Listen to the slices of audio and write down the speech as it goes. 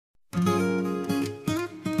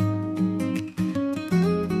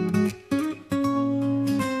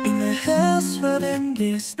world in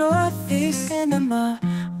this Northeast cinema.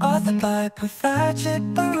 Authored by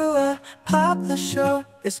Parthajit, Baruah, publisher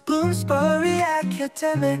is Bloomsbury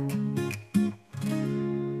academic.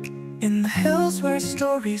 In the hills where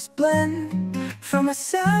stories blend, from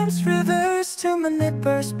Assam's rivers to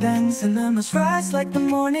Manipur's bends, cinemas rise like the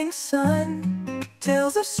morning sun.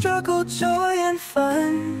 Tales of struggle, joy, and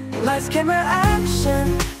fun. Lights, camera,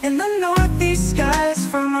 action in the Northeast skies.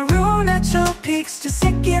 From Arunachal peaks to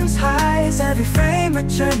Sikkim's highs, every frame a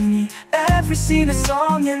journey, every scene a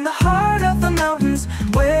song. In the heart of the mountains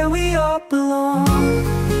where we all belong.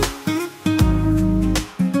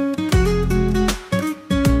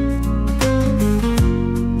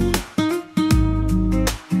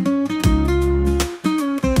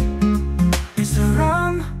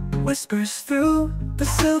 Whispers through the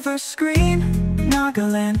silver screen.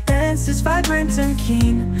 Nagaland dances vibrant and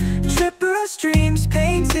keen. Tripura's dreams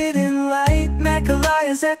painted in light.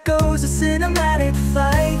 Meghalaya's echoes a cinematic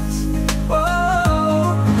flight.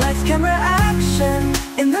 Whoa! Lights, camera, action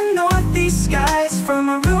in the Northeast skies. From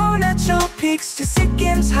Arunachal peaks to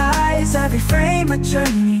Sikkim's highs, every frame a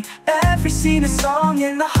journey, every scene a song.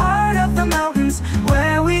 In the heart of the mountains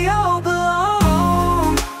where we all belong.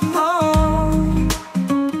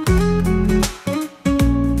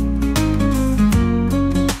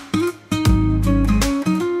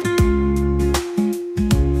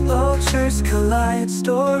 Collide,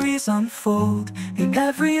 stories unfold in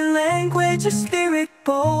every language, a spirit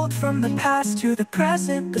bold. From the past to the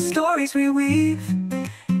present, the stories we weave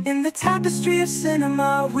in the tapestry of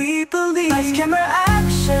cinema we believe. Lights, camera,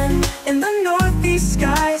 action in the Northeast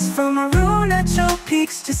skies. From Arunachal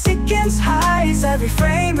peaks to Sikkim's highs, every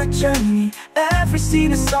frame a journey, every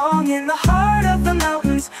scene a song. In the heart of the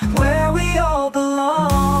mountains where we all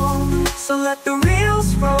belong. So let the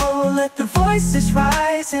reels roll, let the voices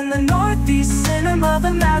rise. In the Northeast cinema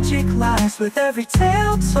the magic lies. With every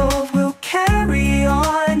tale told we'll carry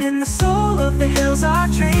on. In the soul of the hills our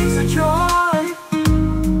dreams are drawn.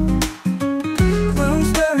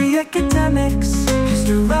 Bloomsbury academics,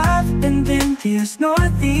 history wrapped in India's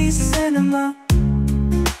Northeast cinema.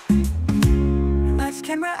 Lights,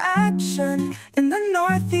 camera, action in the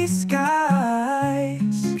Northeast sky.